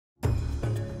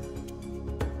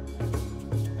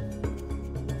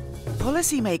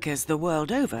Policymakers the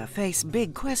world over face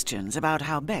big questions about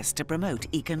how best to promote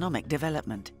economic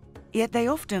development, yet they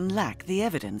often lack the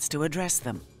evidence to address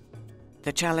them.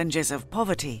 The challenges of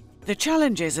poverty, the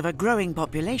challenges of a growing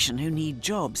population who need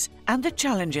jobs, and the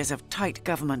challenges of tight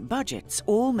government budgets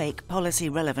all make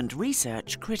policy-relevant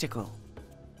research critical.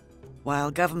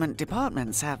 While government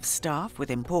departments have staff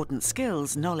with important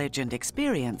skills, knowledge and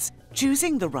experience,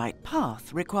 choosing the right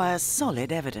path requires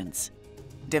solid evidence.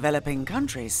 Developing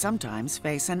countries sometimes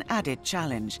face an added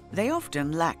challenge. They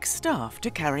often lack staff to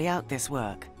carry out this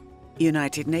work.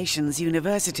 United Nations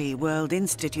University World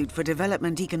Institute for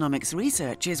Development Economics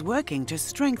Research is working to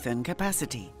strengthen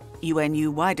capacity.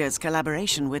 UNU-WIDER's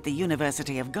collaboration with the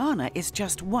University of Ghana is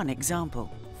just one example.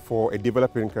 For a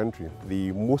developing country,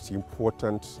 the most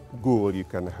important goal you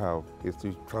can have is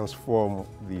to transform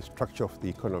the structure of the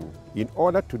economy. In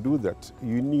order to do that,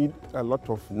 you need a lot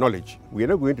of knowledge. We are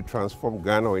not going to transform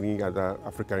Ghana or any other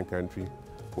African country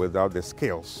without the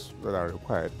skills that are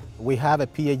required. We have a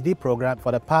PhD program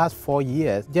for the past 4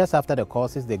 years. Just after the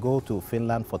courses, they go to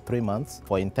Finland for 3 months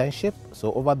for internship.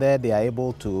 So over there, they are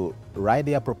able to write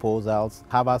their proposals,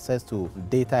 have access to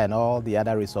data and all the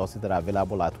other resources that are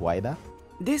available at WIDER.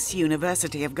 This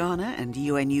University of Ghana and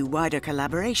UNU-WIDER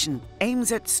collaboration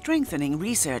aims at strengthening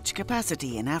research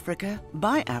capacity in Africa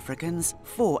by Africans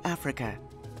for Africa.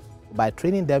 By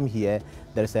training them here,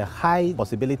 there is a high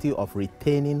possibility of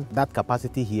retaining that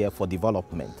capacity here for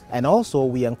development. And also,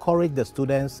 we encourage the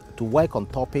students to work on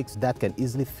topics that can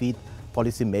easily fit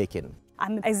policy making.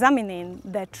 I'm examining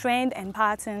the trend and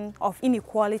pattern of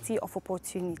inequality of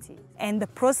opportunity and the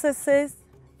processes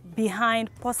behind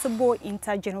possible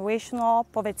intergenerational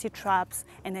poverty traps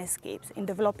and escapes in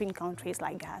developing countries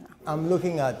like Ghana. I'm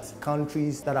looking at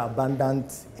countries that are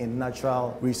abundant in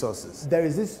natural resources. There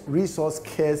is this resource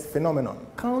curse phenomenon.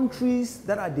 Countries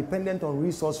that are dependent on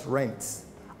resource rents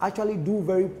actually do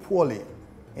very poorly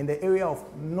in the area of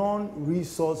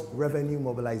non-resource revenue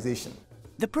mobilization.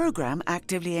 The program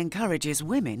actively encourages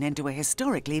women into a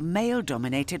historically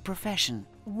male-dominated profession.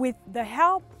 With the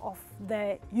help of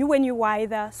the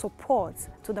UNU-WIDER support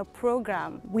to the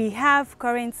program, we have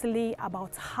currently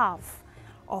about half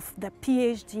of the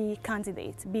PhD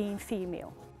candidates being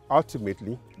female.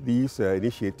 Ultimately, these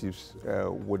initiatives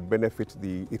would benefit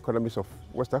the economies of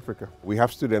West Africa. We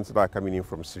have students that are coming in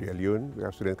from Sierra Leone, we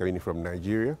have students coming in from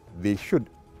Nigeria. They should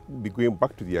be going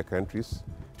back to their countries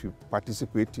to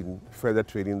participate in further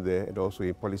training there and also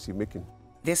in policy making.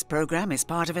 This program is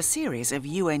part of a series of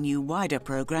UNU-WIDER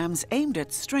programs aimed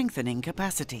at strengthening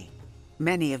capacity.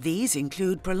 Many of these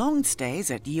include prolonged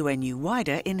stays at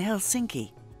UNU-WIDER in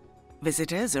Helsinki.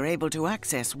 Visitors are able to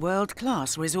access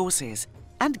world-class resources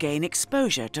and gain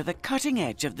exposure to the cutting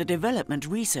edge of the development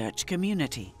research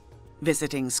community.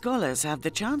 Visiting scholars have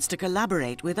the chance to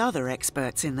collaborate with other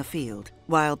experts in the field,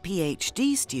 while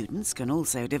PhD students can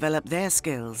also develop their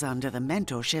skills under the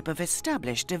mentorship of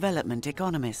established development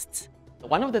economists.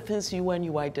 One of the things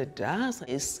UNU-WIDER does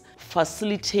is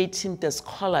facilitating the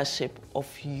scholarship of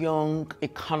young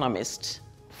economists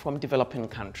from developing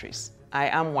countries. I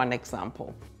am one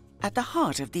example. At the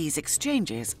heart of these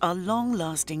exchanges are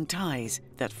long-lasting ties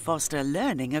that foster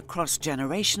learning across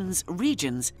generations,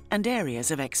 regions, and areas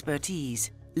of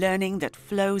expertise. Learning that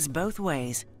flows both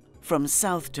ways, from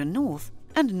south to north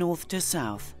and north to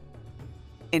south.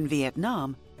 In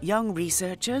Vietnam, young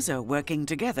researchers are working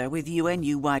together with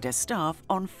UNU-WIDER staff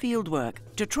on fieldwork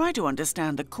to try to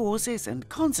understand the causes and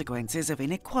consequences of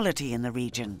inequality in the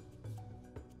region.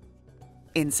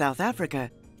 In South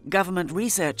Africa, government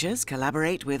researchers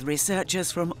collaborate with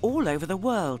researchers from all over the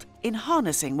world in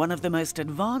harnessing one of the most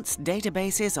advanced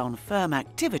databases on firm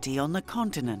activity on the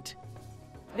continent.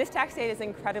 This tax data is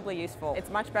incredibly useful. It's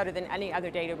much better than any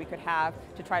other data we could have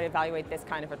to try to evaluate this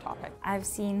kind of a topic. I've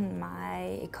seen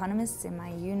my economists in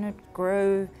my unit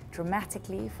grow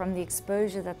dramatically from the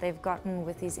exposure that they've gotten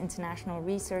with these international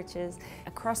researchers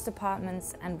across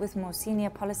departments and with more senior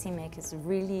policymakers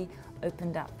really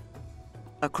opened up.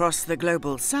 Across the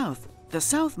Global South, the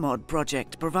SouthMod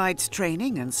project provides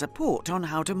training and support on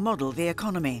how to model the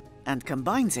economy and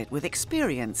combines it with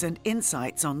experience and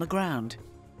insights on the ground.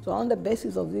 So on the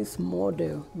basis of this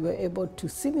model, we were able to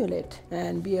simulate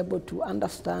and be able to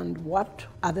understand what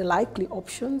are the likely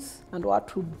options and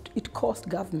what would it cost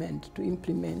government to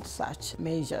implement such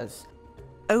measures.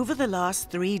 Over the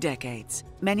last 3 decades,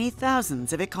 many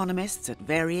thousands of economists at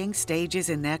varying stages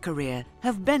in their career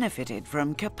have benefited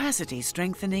from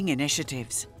capacity-strengthening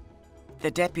initiatives. The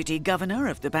Deputy Governor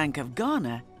of the Bank of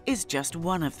Ghana is just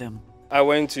one of them. I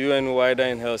went to UNU-WIDER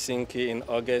in Helsinki in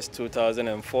August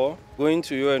 2004. Going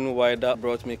to UNU-WIDER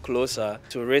brought me closer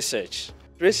to research.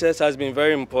 Research has been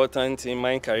very important in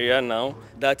my career now.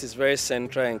 That is very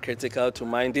central and critical to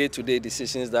my day-to-day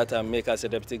decisions that I make as a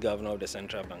Deputy Governor of the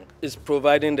Central Bank. It's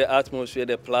providing the atmosphere,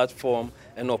 the platform,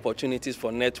 and opportunities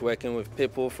for networking with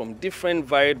people from different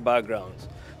varied backgrounds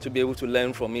to be able to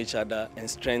learn from each other and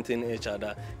strengthen each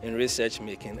other in research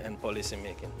making and policy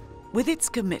making. With its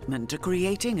commitment to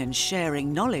creating and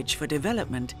sharing knowledge for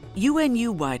development,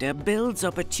 UNU-WIDER builds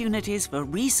opportunities for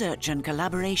research and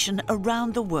collaboration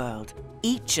around the world,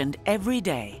 each and every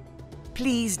day.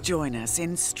 Please join us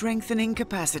in strengthening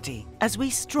capacity as we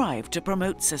strive to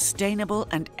promote sustainable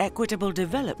and equitable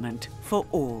development for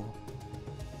all.